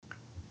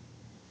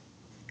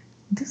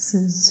This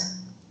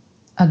is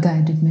a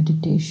guided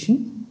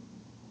meditation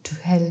to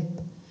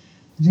help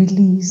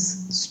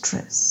release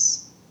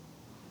stress.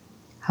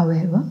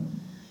 However,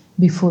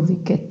 before we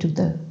get to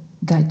the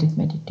guided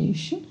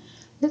meditation,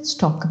 let's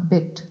talk a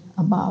bit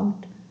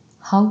about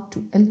how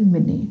to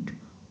eliminate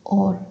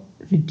or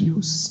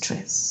reduce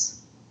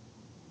stress.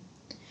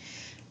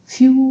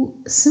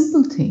 Few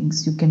simple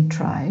things you can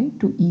try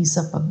to ease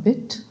up a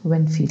bit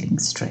when feeling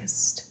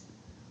stressed.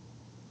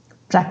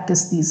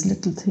 Practice these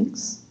little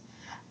things,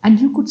 and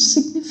you could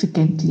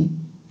significantly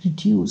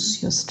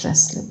reduce your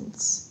stress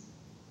levels.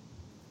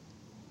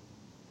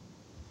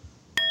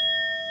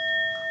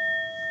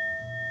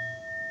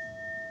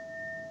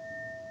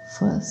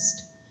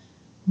 First,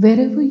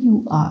 wherever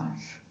you are,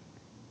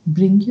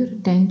 bring your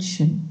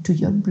attention to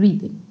your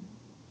breathing.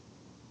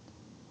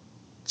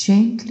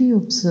 Gently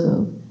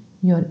observe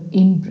your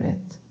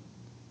in-breath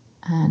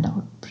and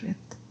out-breath.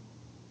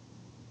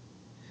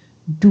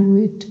 Do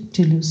it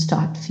till you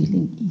start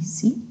feeling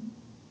easy.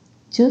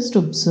 Just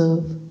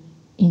observe,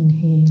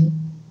 inhale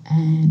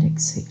and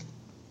exhale.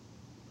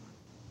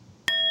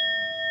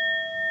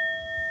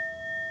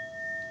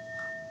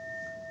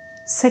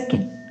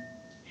 Second,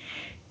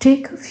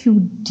 take a few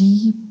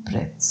deep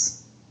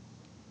breaths.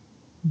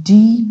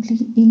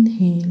 Deeply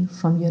inhale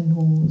from your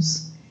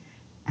nose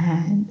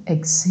and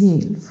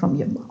exhale from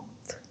your mouth.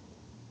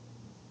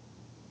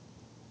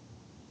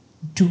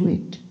 Do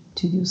it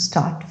till you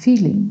start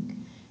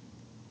feeling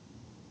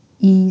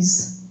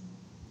ease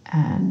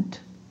and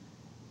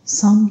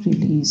some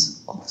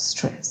release of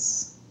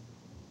stress.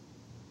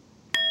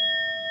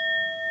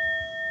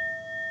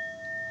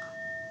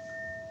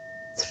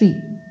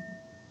 Three,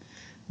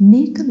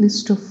 make a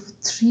list of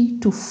 3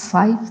 to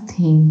 5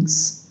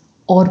 things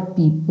or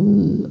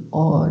people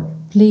or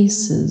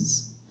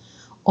places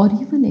or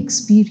even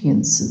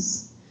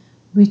experiences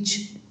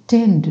which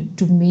tend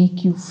to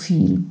make you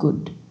feel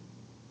good.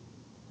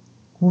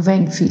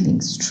 When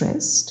feeling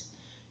stressed,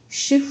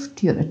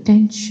 shift your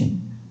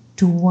attention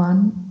to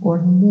one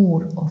or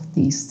more of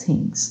these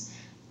things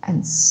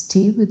and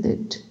stay with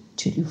it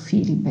till you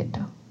feel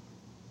better.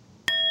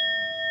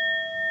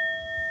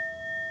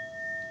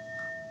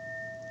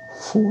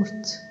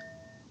 Fourth,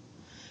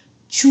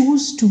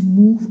 choose to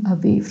move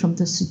away from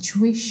the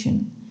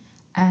situation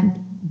and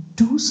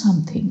do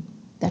something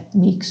that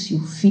makes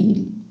you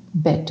feel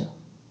better.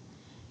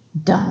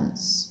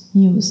 Dance,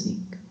 music,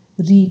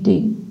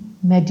 reading,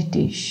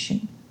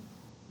 meditation,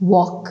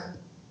 walk,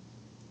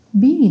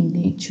 be in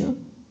nature,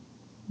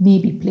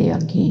 maybe play a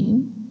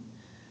game,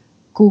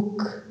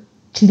 cook,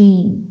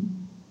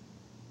 clean,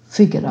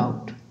 figure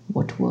out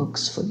what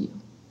works for you.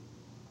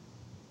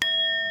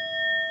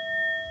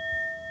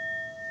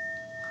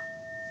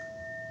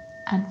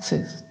 And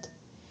fifth,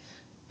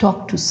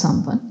 talk to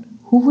someone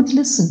who would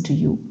listen to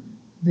you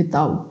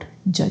without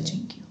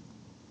judging you.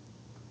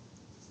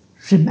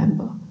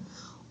 Remember,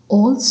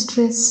 all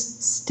stress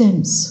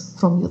stems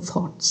from your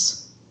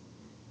thoughts.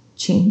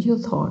 Change your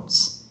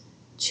thoughts,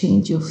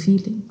 change your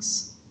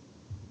feelings.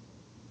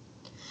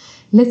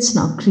 Let's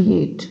now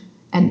create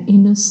an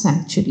inner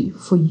sanctuary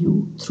for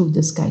you through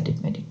this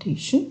guided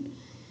meditation.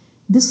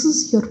 This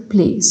is your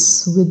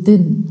place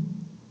within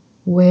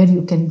where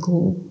you can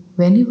go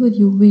whenever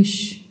you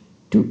wish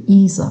to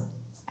ease up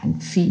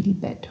and feel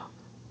better.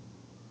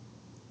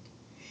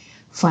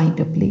 Find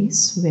a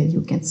place where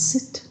you can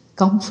sit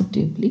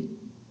comfortably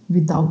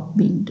without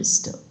being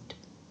disturbed.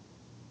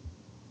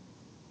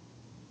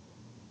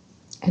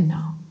 And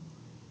now,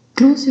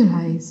 close your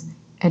eyes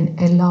and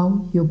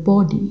allow your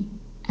body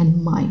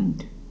and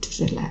mind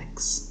to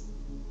relax.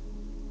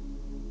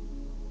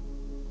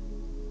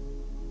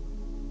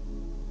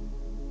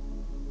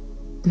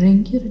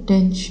 Bring your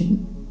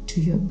attention to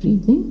your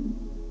breathing.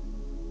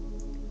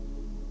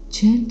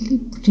 Gently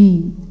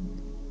breathe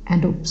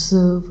and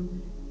observe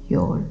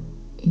your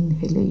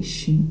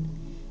inhalation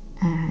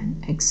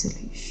and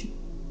exhalation.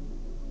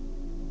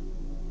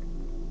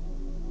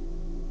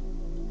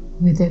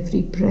 With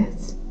every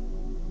breath,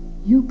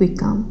 you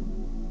become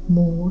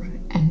more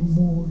and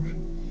more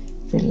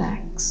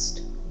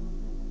relaxed.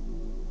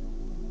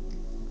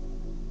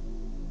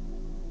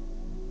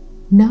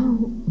 Now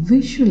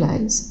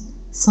visualize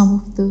some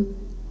of the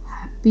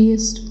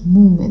happiest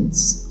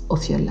moments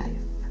of your life.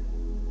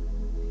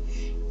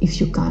 If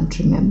you can't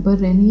remember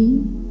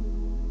any,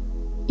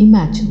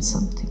 imagine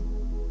something.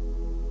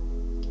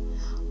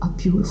 A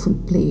beautiful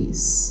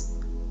place,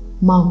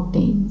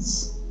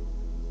 mountains,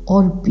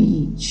 or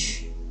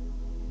beach,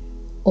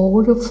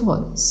 or a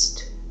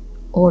forest,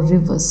 or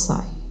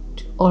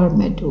riverside, or a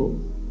meadow.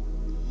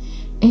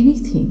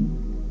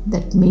 Anything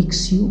that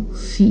makes you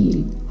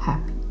feel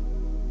happy.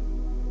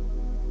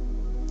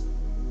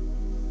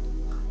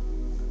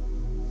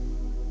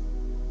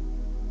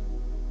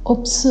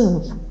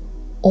 Observe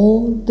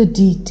all the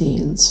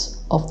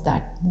details of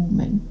that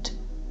moment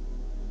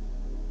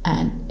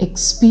and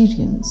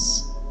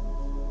experience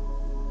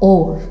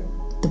or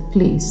the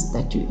place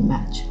that you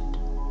imagined.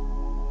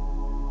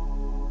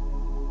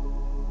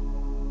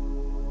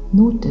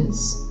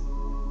 Notice,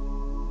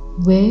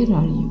 where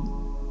are you?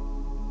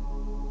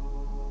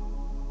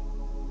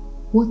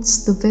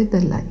 What's the weather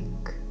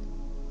like?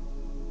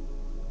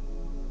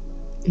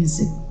 Is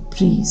it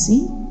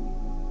breezy?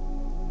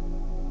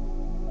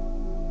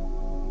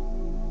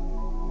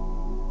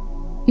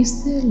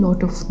 Is there a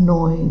lot of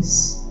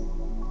noise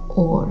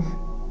or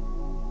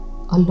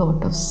a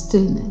lot of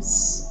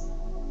stillness?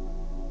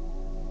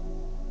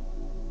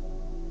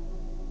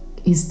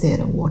 Is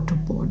there a water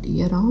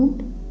body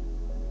around?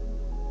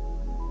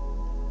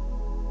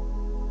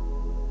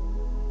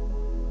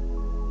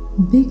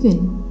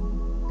 Begin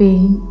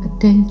paying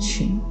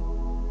attention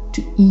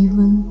to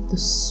even the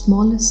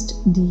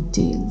smallest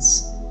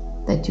details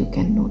that you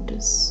can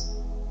notice.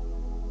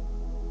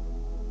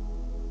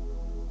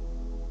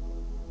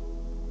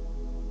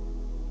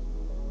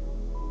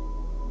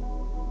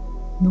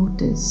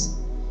 Notice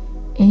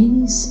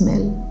any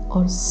smell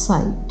or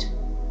sight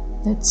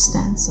that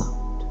stands out.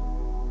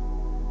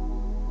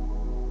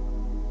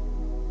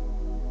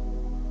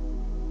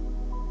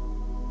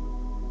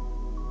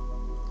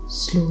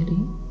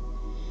 Slowly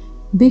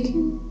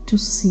begin to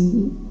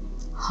see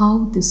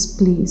how this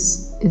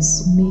place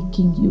is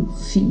making you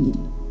feel.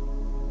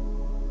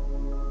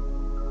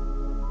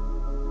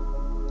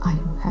 Are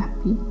you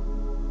happy?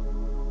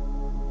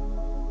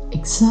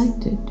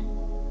 Excited?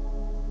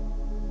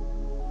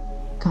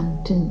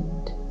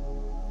 Content?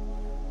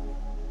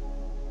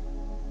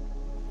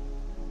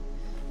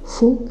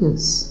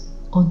 Focus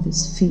on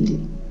this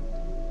feeling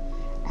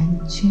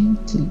and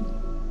gently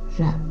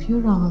wrap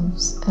your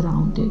arms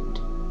around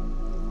it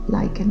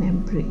like an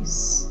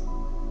embrace.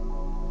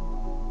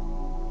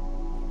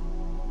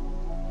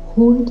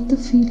 Hold the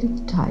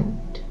feeling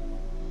tight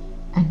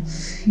and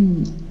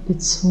feel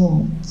its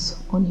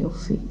warmth on your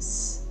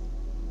face.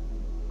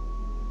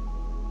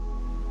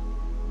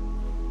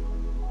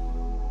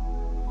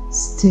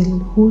 Still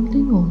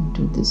holding on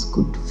to this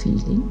good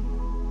feeling,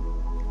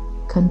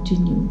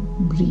 continue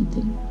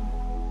breathing.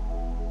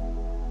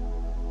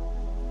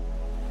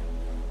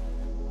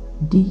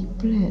 Deep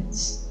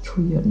breaths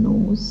through your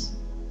nose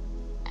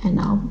and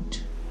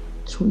out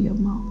through your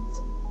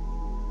mouth.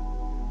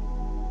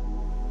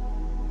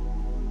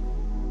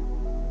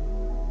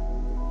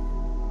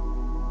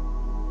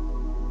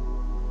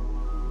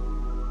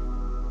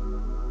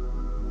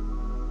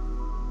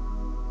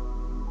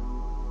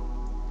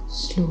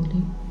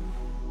 Slowly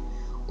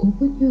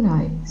open your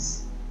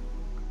eyes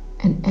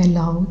and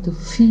allow the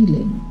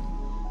feeling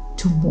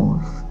to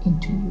morph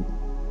into you.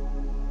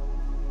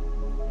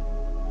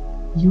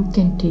 You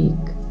can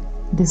take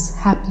this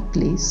happy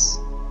place,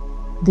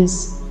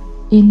 this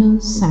inner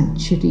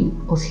sanctuary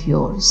of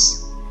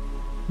yours,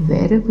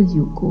 wherever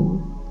you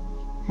go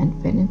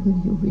and whenever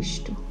you wish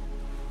to.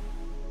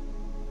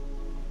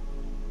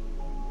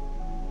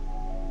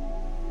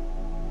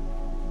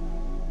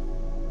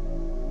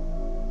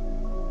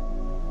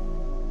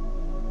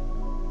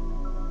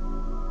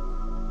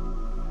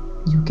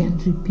 You can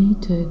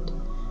repeat it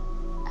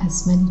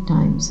as many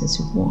times as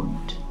you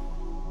want.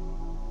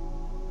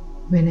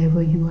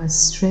 Whenever you are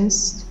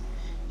stressed,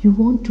 you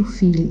want to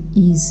feel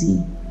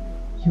easy,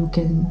 you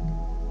can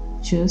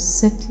just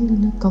settle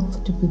in a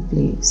comfortable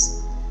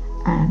place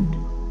and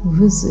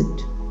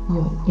visit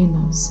your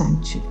inner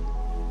sanctuary.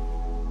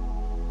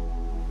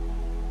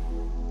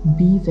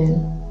 Be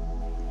well,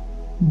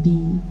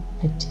 be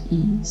at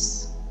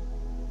ease.